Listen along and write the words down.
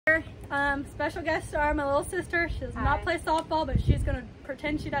Special guest star, my little sister. She does not play softball, but she's gonna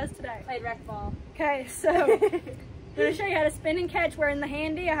pretend she does today. Played rec ball. Okay, so I'm gonna show you how to spin and catch. We're in the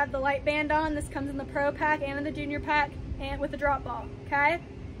HANDii. I have the light band on. This comes in the pro pack and in the junior pack and with the drop ball, okay?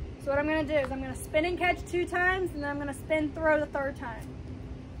 So what I'm gonna do is I'm gonna spin and catch 2 times, and then I'm gonna spin throw the 3rd time.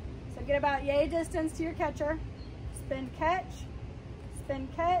 So get about yay distance to your catcher. Spin catch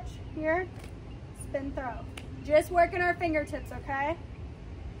here, spin throw. Just working our fingertips, okay?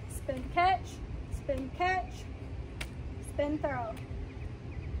 Spin catch, spin throw.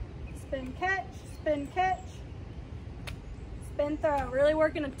 Spin catch, spin throw. Really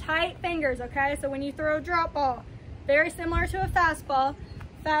working the tight fingers, okay? So when you throw a drop ball, very similar to a fastball.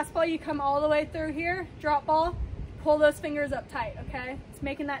 Fastball, you come all the way through here. Drop ball, pull those fingers up tight, okay? It's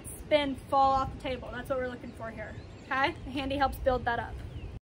making that spin fall off the table. That's what we're looking for here, okay? The HANDii helps build that up.